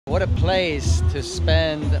What a place to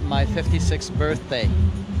spend my 56th birthday.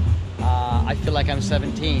 I feel like I'm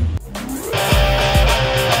 17.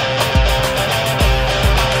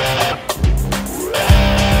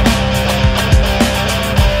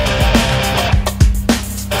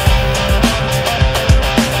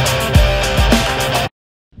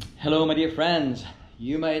 Hello my dear friends.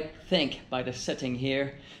 You might think by the setting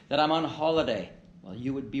here that I'm on holiday. Well,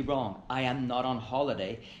 you would be wrong. I am not on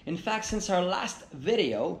holiday. In fact, since our last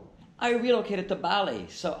video, I relocated to Bali.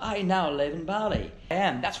 So I now live in Bali.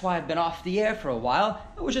 That's why I've been off the air for a while.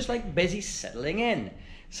 I was just like busy settling in.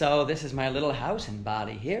 So this is my little house in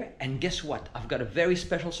Bali here. And guess what? I've got a very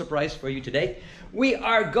special surprise for you today. We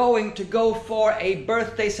are going to go for a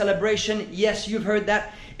birthday celebration. Yes, you've heard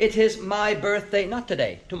that. It is my birthday, not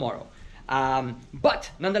today, tomorrow.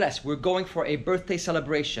 But nonetheless, we're going for a birthday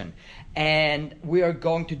celebration, and we are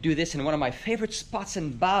going to do this in one of my favorite spots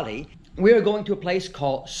in Bali. We are going to a place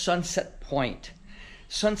called Sunset Point.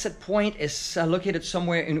 Sunset Point is located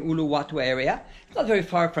somewhere in Uluwatu area. It's not very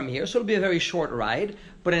far from here, so it'll be a very short ride,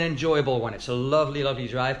 but an enjoyable one. It's a lovely, lovely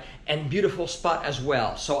drive and beautiful spot as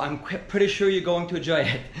well. So I'm pretty sure you're going to enjoy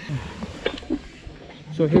it.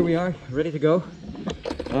 So here we are, ready to go.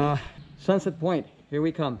 Sunset Point, here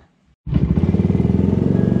we come.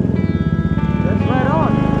 Let's ride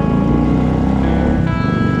on.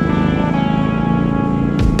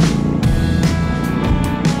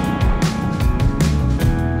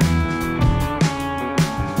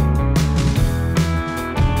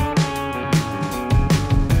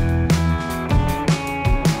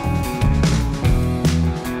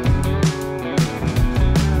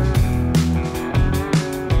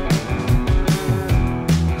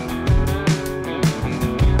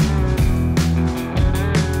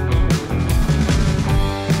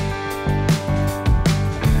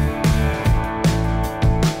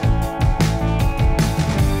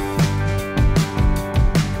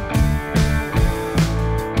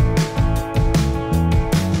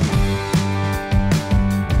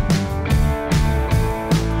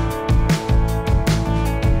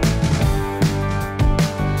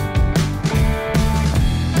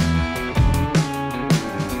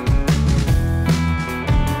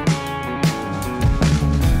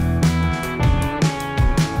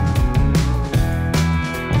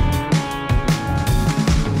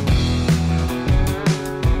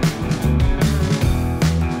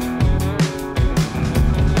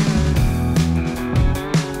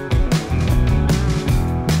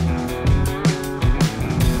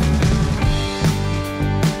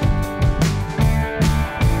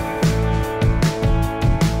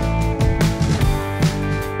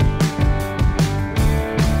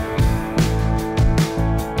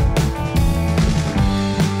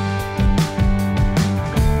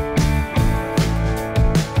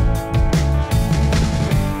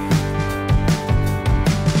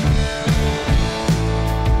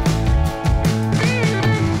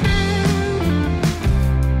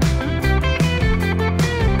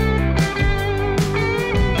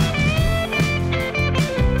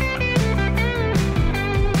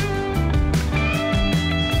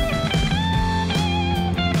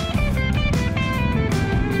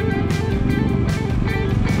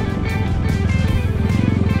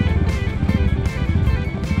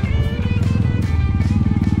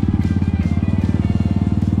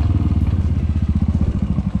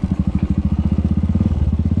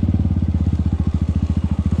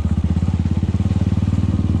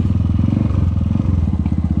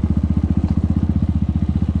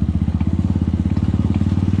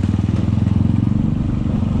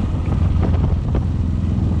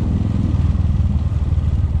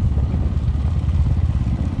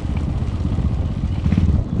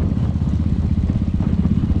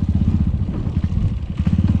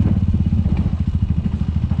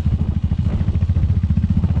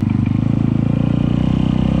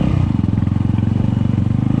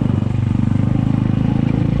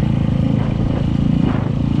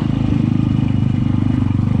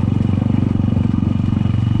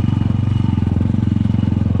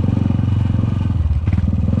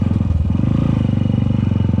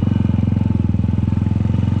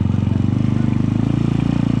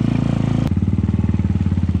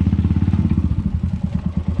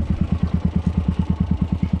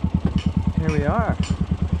 We are.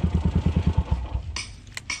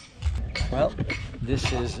 Well,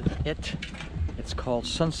 this is it. It's called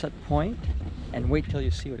Sunset Point, and wait till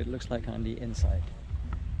you see what it looks like on the inside.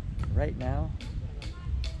 Right now,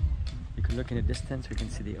 you can look in the distance, we can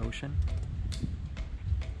see the ocean.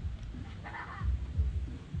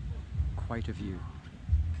 Quite a view.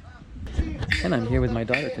 And I'm here with my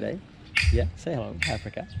daughter today. Yeah, say hello,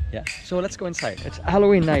 Africa. Yeah. So let's go inside. It's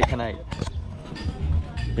Halloween night tonight.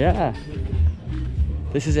 Yeah.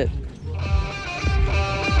 This is it.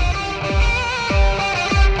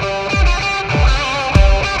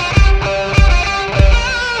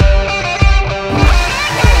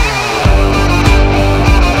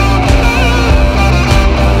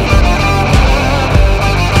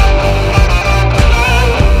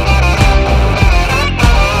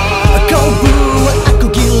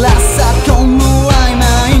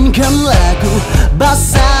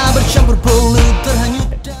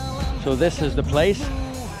 So this is the place.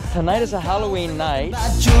 Tonight is a Halloween night.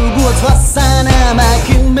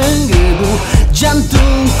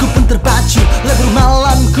 Jantungku pun terpacu, lebur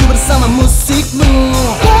malamku bersama musikmu.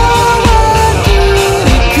 Bawa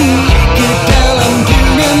diriku ke dalam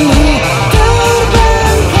duniamu,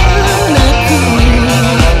 terbangkan aku,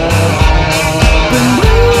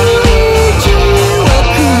 penuhi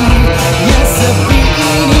jiwaku yang sepi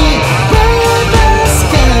ini,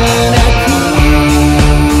 bebaskan aku.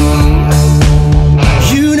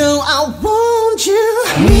 You know I want you,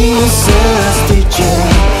 Mrs. DJ.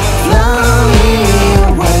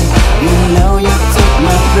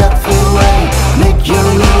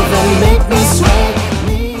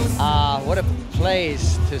 What a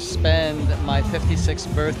place to spend my 56th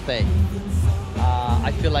birthday.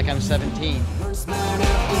 I feel like I'm 17.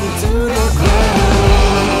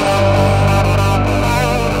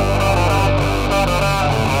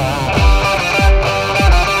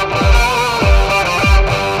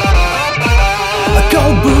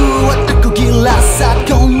 Kau buat aku gila saat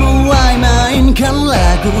kau mulai mainkan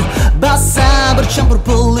lagu. Basah bercampur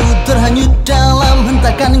peluh terhanyut dalam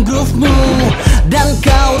hentakan groove-mu. Dan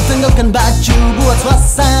kau tenggelamkan baju buat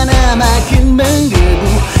suasana makin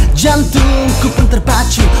menggebu. Jantungku pun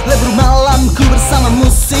terpacu, lebur malamku bersama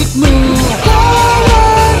musikmu.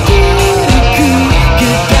 Bawa diriku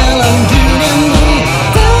ke dalam duniamu,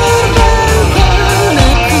 terbangkan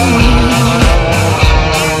aku,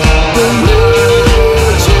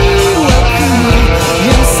 penuhi jiwaku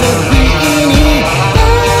yang sepi ini,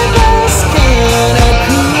 bebaskan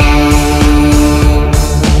aku.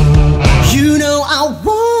 You know I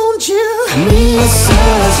want you,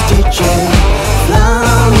 Mrs. DJ. Fly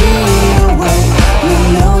me away. You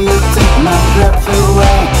know you take my breath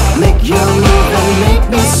away. Make your move and make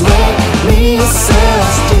me sway. Mrs.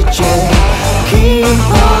 DJ, keep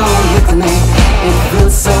on with me. It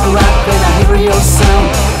feels so right when I hear your sound.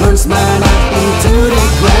 Burns my life into the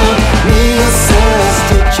ground. Mrs.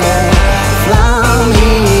 DJ, fly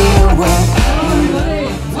me away.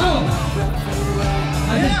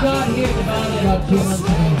 I just got here to Bali about 2 months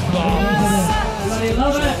ago. Everybody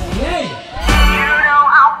love it! Yay!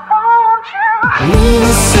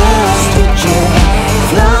 Mrs. DJ,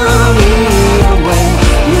 fly me away.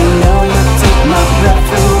 You know you take my breath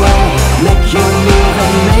away. Make you move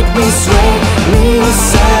and make me sway.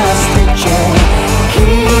 Mrs. DJ,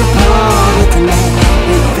 keep on with me.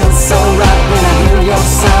 It feels so right when I hear your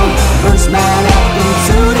sound. Burns my life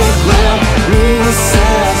into the ground.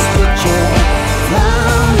 Mrs. DJ, fly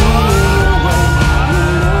me away. You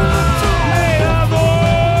know you take my breath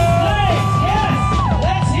away. Yes!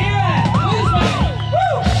 Let's hear it! BluesMates!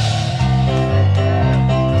 Woo!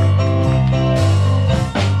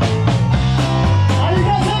 Are you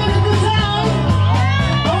guys having a good time?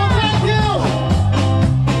 Oh, thank you!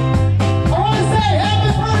 I want to say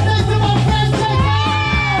happy birthday to my friend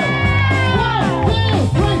Jacob! 1,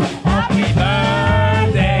 2, 3! Happy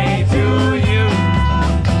birthday to you!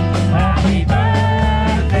 Happy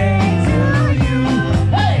birthday to you!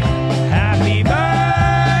 Hey! Happy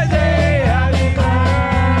birthday! Happy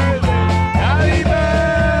birthday! Happy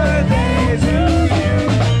birthday to you!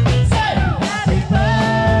 Say! Happy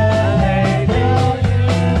birthday to you!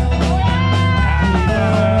 Happy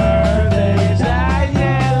birthday,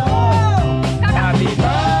 Daniel! Happy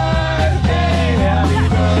birthday! Happy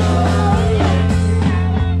birthday!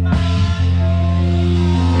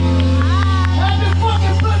 Happy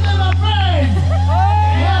fucking birthday, my friend!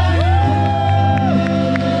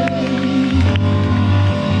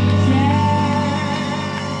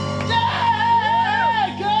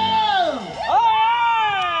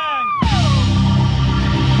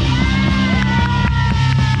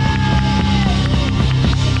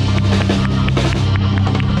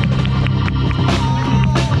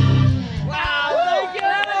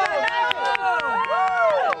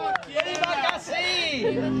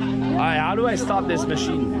 Alright, how do I stop this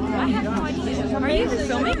machine? I have no idea. Are you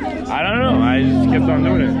filming? I don't know. I just kept on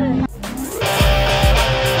doing it.